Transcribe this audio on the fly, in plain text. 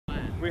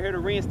We're here to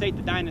reinstate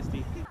the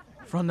dynasty.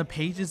 From the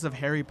pages of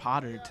Harry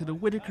Potter to the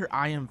Whitaker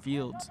IM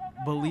fields,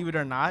 believe it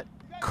or not,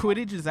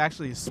 Quidditch is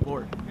actually a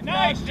sport.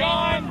 Nice,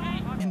 John!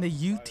 And the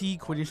UT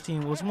Quidditch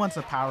team was once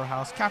a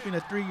powerhouse, capping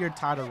a 3-year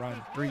title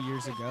run 3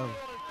 years ago.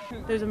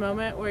 There's a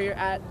moment where you're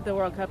at the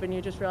World Cup and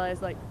you just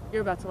realize, like,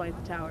 you're about to light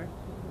the tower.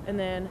 And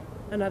then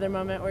another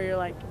moment where you're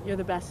like, you're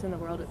the best in the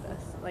world at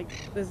this. Like,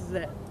 this is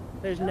it.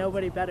 There's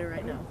nobody better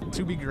right now.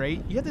 To be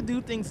great, you have to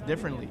do things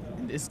differently.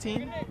 And this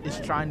team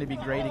is trying to be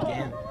great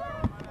again.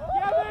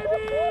 Yeah,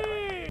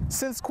 baby!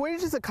 Since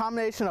Quidditch is a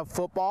combination of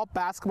football,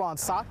 basketball, and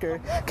soccer,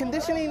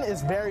 conditioning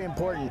is very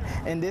important,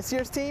 and this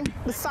year's team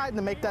decided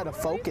to make that a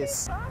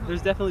focus.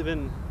 There's definitely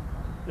been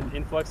an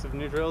influx of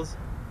new drills,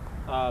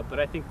 but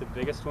I think the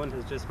biggest one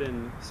has just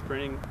been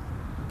sprinting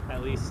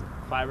at least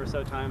 5 or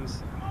so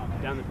times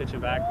down the pitch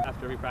and back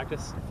after every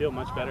practice. I feel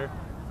much better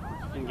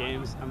in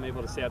games. I'm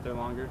able to stay out there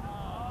longer,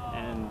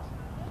 and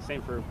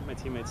same for my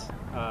teammates.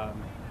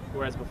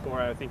 Whereas before,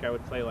 I think I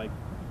would play like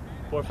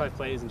 4 or 5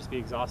 plays and just be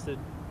exhausted.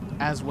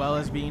 As well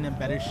as being in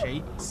better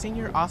shape,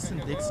 senior Austin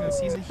Dixon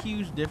sees a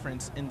huge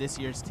difference in this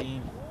year's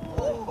team.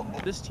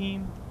 This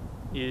team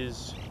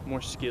is more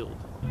skilled,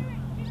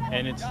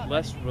 and it's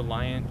less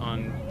reliant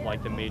on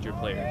like the major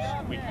players.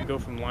 We can go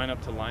from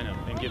lineup to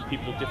lineup and give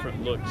people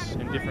different looks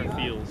and different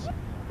feels.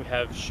 We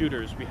have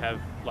shooters, we have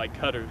like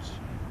cutters,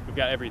 we've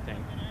got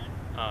everything.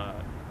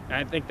 And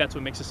I think that's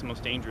what makes us the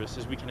most dangerous,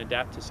 is we can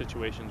adapt to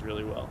situations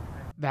really well.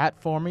 That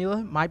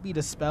formula might be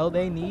the spell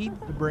they need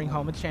to bring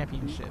home a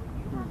championship.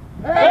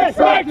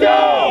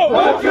 Expecto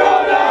Patronum!